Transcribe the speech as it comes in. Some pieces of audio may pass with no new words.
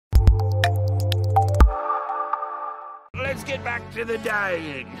let's get back to the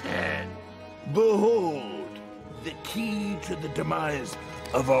dying. Behold, the key to the demise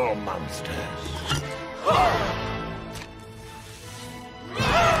of all monsters.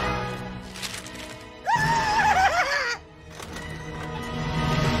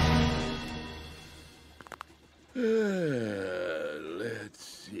 Let's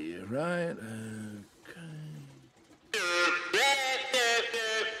see, right?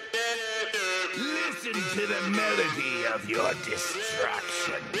 Listen to the melody of your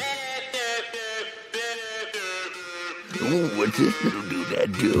destruction. Ooh, what's this little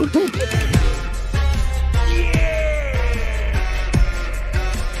doodad do?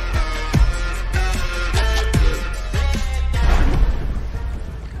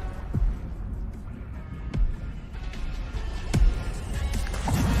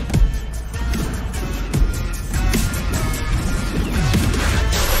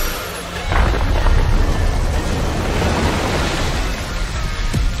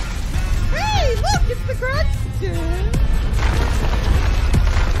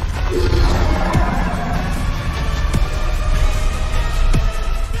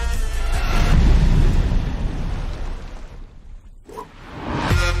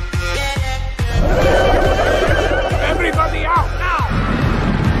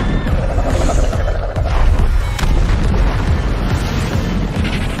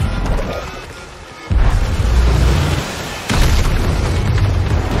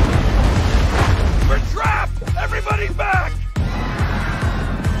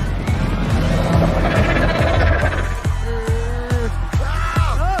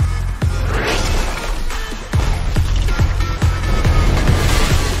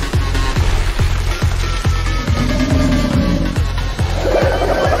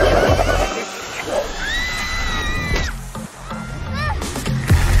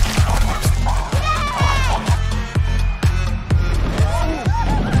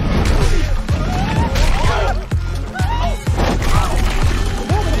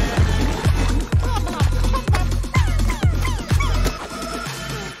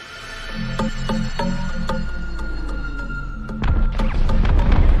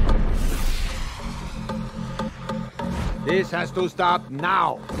 This has to stop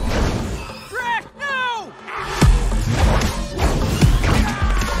now. Drac, no!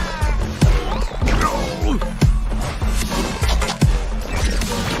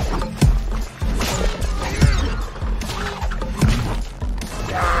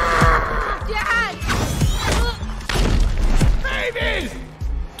 Dad! Mavis!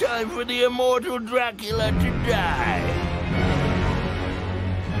 Time for the immortal Dracula to die.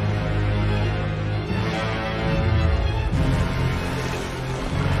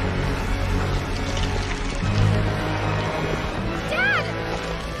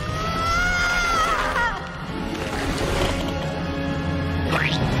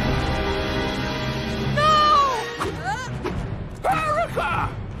 Ericka!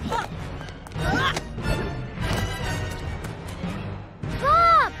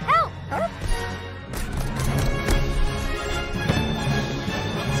 Bob, help!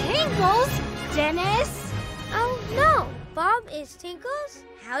 Tinkles? Dennis? Oh no, Bob is Tinkles?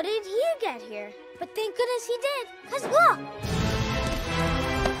 How did he get here? But thank goodness he did, 'cause look!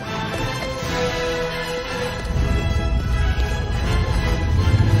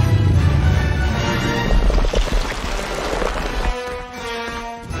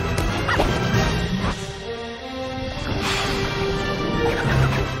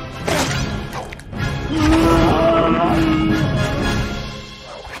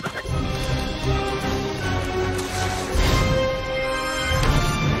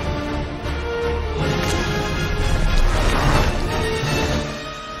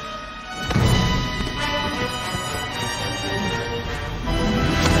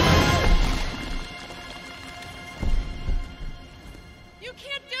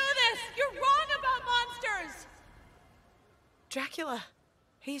 Dracula,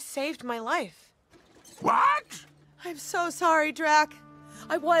 he saved my life. What? I'm so sorry, Drac.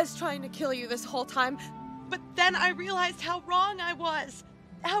 I was trying to kill you this whole time, but then I realized how wrong I was.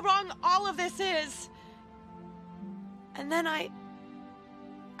 How wrong all of this is. And then I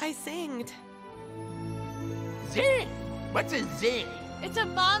zinged. Zing? What's a zing? It's a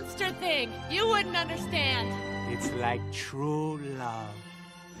monster thing. You wouldn't understand. It's like true love.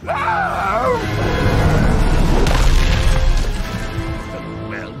 Oh!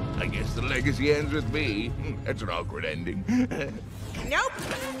 Well, I guess the legacy ends with me. That's an awkward ending. Nope.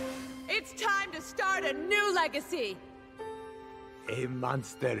 It's time to start a new legacy. A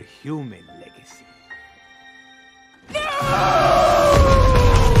monster-human legacy.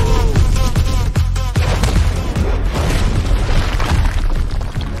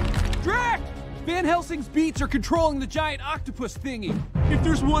 are controlling the giant octopus thingy. If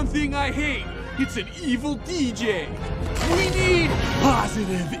there's one thing I hate, it's an evil DJ. We need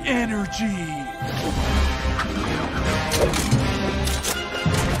positive energy.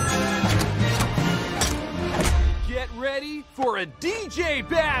 Get ready for a DJ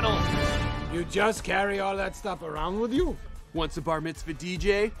battle. You just carry all that stuff around with you? Once a bar mitzvah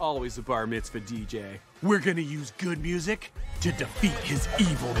DJ, always a bar mitzvah DJ. We're gonna use good music to defeat his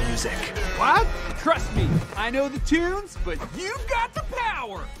evil music. What? Trust me, I know the tunes, but you've got the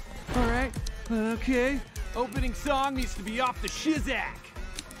power. All right, okay. Opening song needs to be off the Shizak.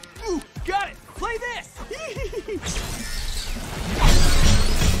 Ooh, got it. Play this.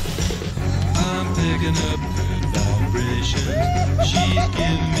 I'm picking up good vibrations. She's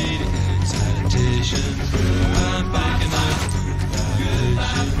giving me the excitations. I'm picking up good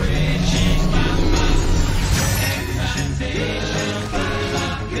vibrations. She's giving me excitations.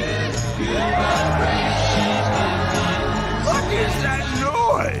 Good vibrations. What is that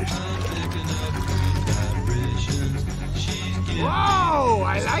noise? Whoa,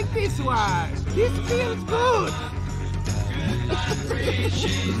 I like this one. This feels good.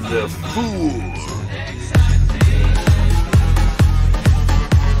 The fool.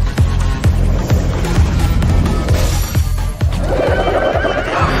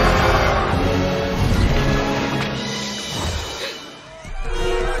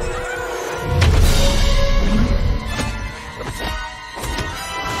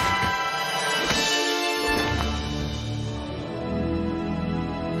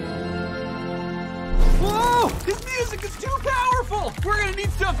 Whoa! This music is too powerful! We're gonna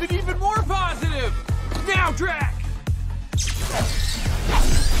need something even more positive! Now, Drac!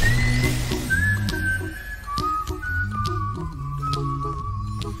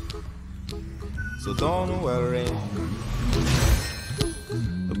 So don't worry,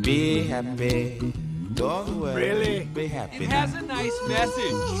 be happy. Don't worry, Really? be happy. It has a nice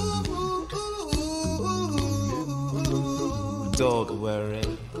message. Don't worry,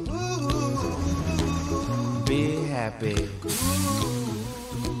 be happy.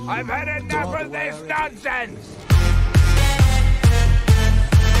 I've had enough of this nonsense!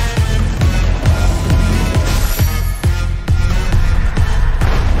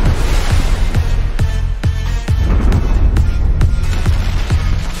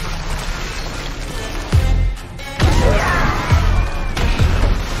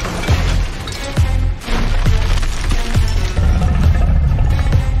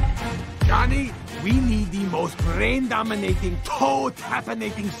 Johnny, we need the most brain-dominating,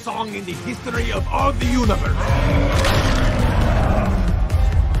 toe-tappinating song in the history of all the universe.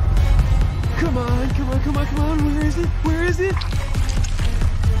 Come on, come on, come on, come on. Where is it? Where is it?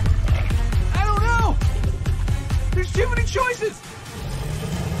 I don't know! There's too many choices!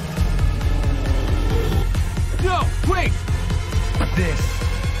 No, wait! This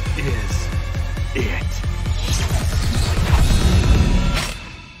is it.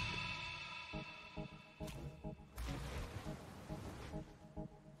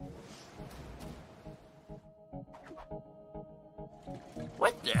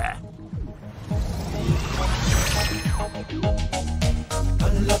 What the?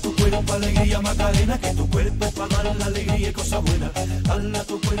 Dala tu cuerpo alegría Macarena, que tu cuerpo es para dar la alegría y cosas buenas. Dala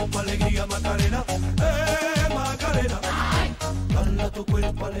tu cuerpo alegría Macarena, Macarena. Dala tu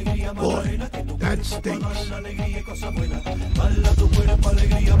cuerpo alegría Macarena, que tu cuerpo es para dar la alegría y cosas buenas. Dala tu cuerpo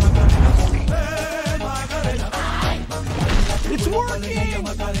alegría Macarena, Macarena. It's working!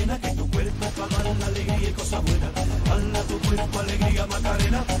 Macarena, que tu cuerpo es para dar la alegría y cosas buenas. Dala tu cuerpo alegría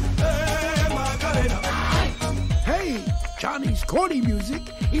Macarena, Macarena. Hey, Johnny's corny music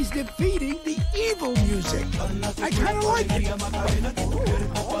is defeating the evil music. I kind of like it. Macarena.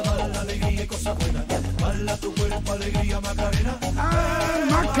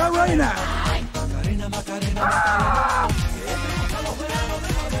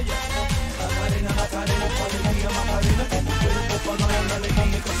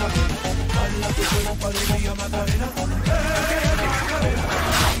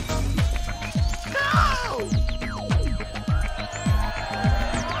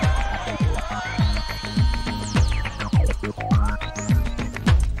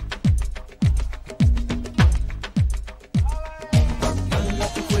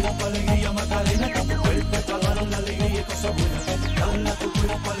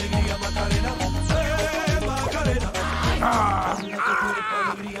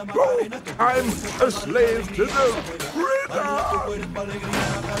 I'm a slave to the rhythm!